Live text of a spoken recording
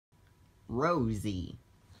Rosie.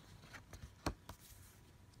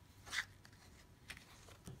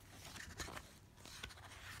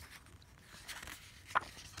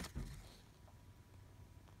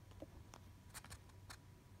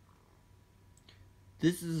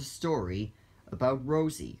 This is a story about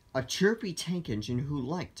Rosie, a chirpy tank engine who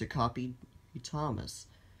liked to copy Thomas.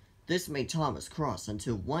 This made Thomas cross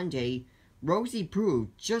until one day, Rosie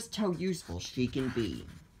proved just how useful she can be.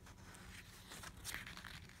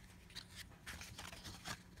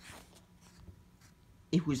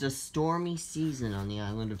 It was a stormy season on the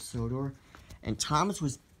island of Sodor, and Thomas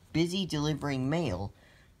was busy delivering mail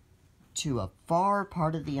to a far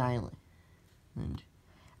part of the island.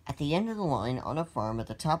 At the end of the line, on a farm at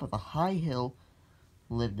the top of a high hill,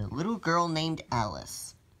 lived a little girl named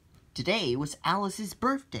Alice. Today was Alice's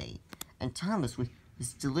birthday, and Thomas was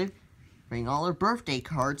delivering all her birthday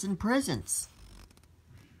cards and presents.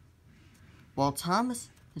 While Thomas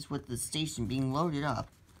was with the station being loaded up,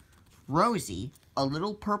 Rosie, a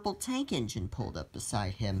little purple tank engine, pulled up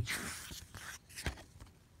beside him.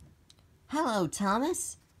 "Hello,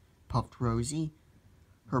 Thomas," puffed Rosie.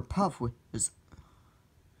 Her puff was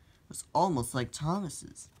almost like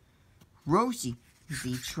Thomas's. Rosie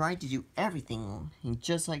tried to do everything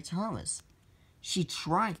just like Thomas. She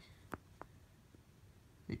tried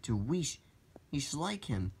to wish like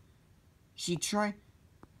him. She tried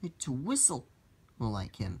to whistle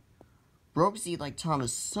like him. Rosie liked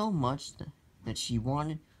Thomas so much that she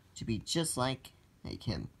wanted to be just like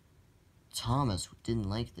him. Thomas didn't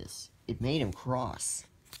like this. It made him cross.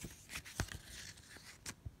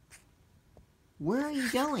 "Where are you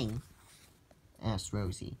going?" asked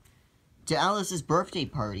Rosie. "To Alice's birthday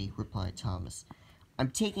party," replied Thomas.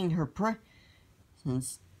 "I'm taking her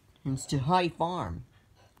presents to High Farm.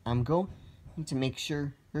 I'm going to make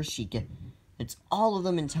sure she gets all of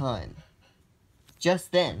them in time."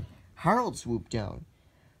 Just then, Harold swooped down.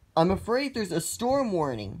 "I'm afraid there's a storm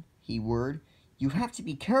warning," he whirred. "You have to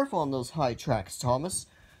be careful on those high tracks, Thomas.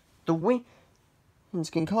 The winds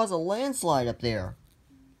can cause a landslide up there."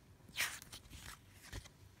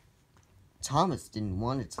 Thomas didn't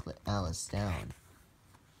want to let Alice down.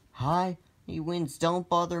 "High winds don't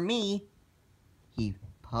bother me," he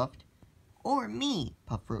puffed. "Or me,"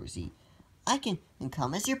 puffed Rosie. "I can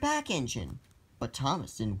come as your back engine." But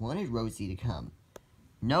Thomas didn't want Rosie to come.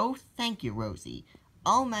 "No, thank you, Rosie.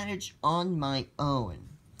 I'll manage on my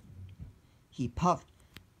own." He puffed,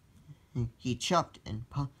 he chuffed, and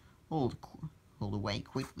pulled away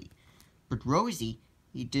quickly. But Rosie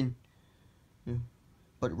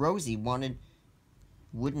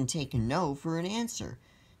wouldn't take a no for an answer.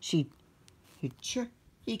 She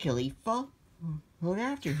cheekily followed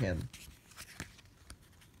after him.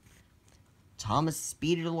 Thomas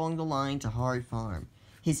speeded along the line to High Farm.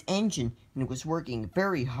 His engine was working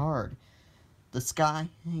very hard. The sky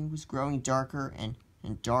was growing darker and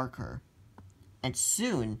darker, and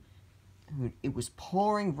soon it was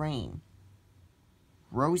pouring rain.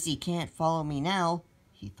 "Rosie can't follow me now,"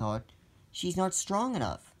 he thought. "She's not strong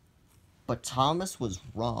enough." But Thomas was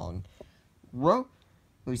wrong.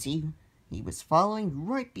 Rosie, he was following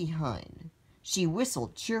right behind. She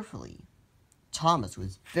whistled cheerfully. Thomas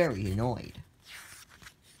was very annoyed.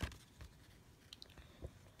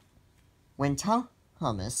 When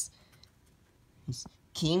Thomas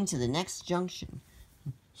came to the next junction,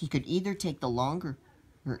 he could either take the longer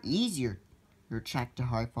or easier track to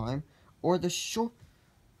High Farm, or the shorter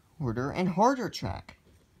and harder track.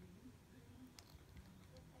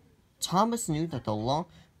 Thomas knew that the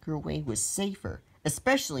longer way was safer,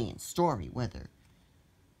 especially in stormy weather.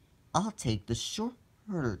 "I'll take the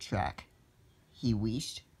shorter track," he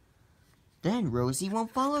wished. "Then Rosie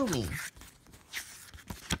won't follow me."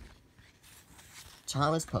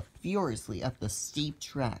 Thomas puffed furiously up the steep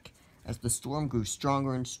track as the storm grew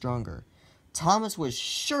stronger and stronger. Thomas was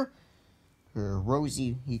sure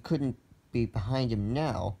Rosie he couldn't be behind him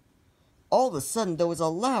now. All of a sudden, there was a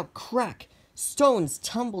loud crack. Stones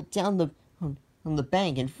tumbled down on the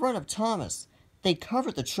bank in front of Thomas. They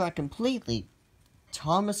covered the track completely.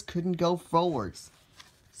 Thomas couldn't go forwards.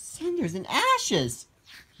 "Cinders and ashes!"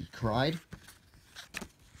 he cried.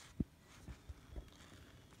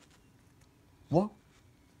 What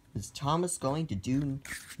was Thomas going to do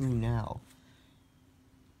now?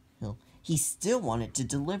 He still wanted to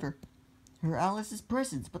deliver her Alice's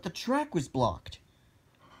presents, but the track was blocked.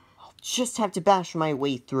 "I'll just have to bash my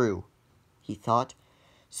way through," he thought.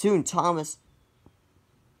 Soon Thomas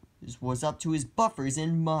was up to his buffers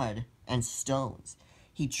in mud and stones.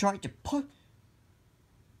 He tried to push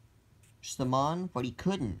them on, but he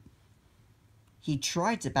couldn't. He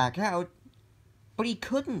tried to back out, but he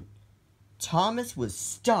couldn't. Thomas was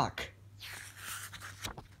stuck.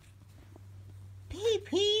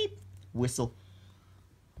 whistle.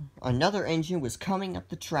 Another engine was coming up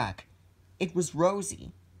the track. It was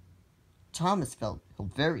Rosie. Thomas felt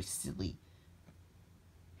very silly.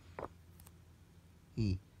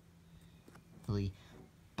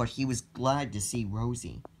 But he was glad to see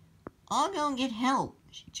Rosie. "I'll go and get help,"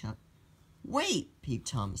 she chuckled. "Wait," peeped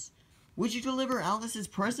Thomas. "Would you deliver Alice's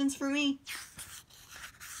presents for me?"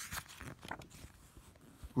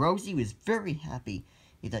 Rosie was very happy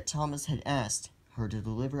that Thomas had asked her to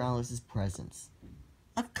deliver Alice's presents.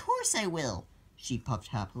 "Of course I will," she puffed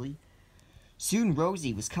happily. Soon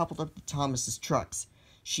Rosie was coupled up to Thomas's trucks.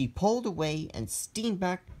 She pulled away and steamed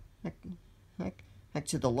back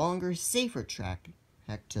to the longer, safer track,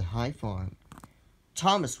 back to High Farm.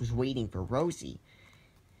 Thomas was waiting for Rosie.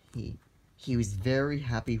 He was very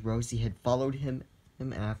happy Rosie had followed him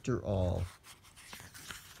after all.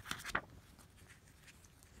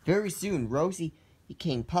 Very soon, Rosie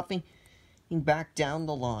came puffing back down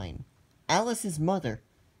the line. Alice's mother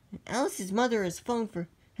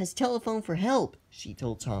has telephoned for help," she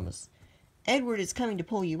told Thomas. "Edward is coming to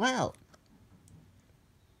pull you out."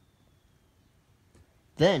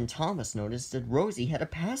 Then Thomas noticed that Rosie had a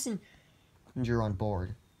passenger on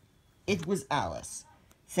board. It was Alice.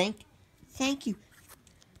 Thank you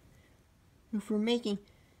for making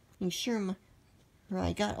sure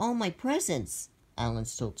I got all my presents,"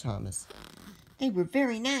 Alice told Thomas. "They were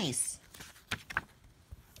very nice."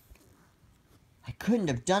 "I couldn't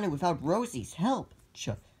have done it without Rosie's help,"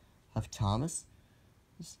 chuffed Thomas.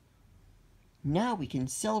 "Now we can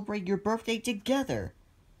celebrate your birthday together."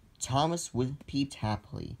 Thomas peeped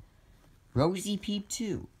happily. Rosie peeped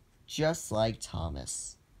too, just like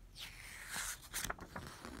Thomas.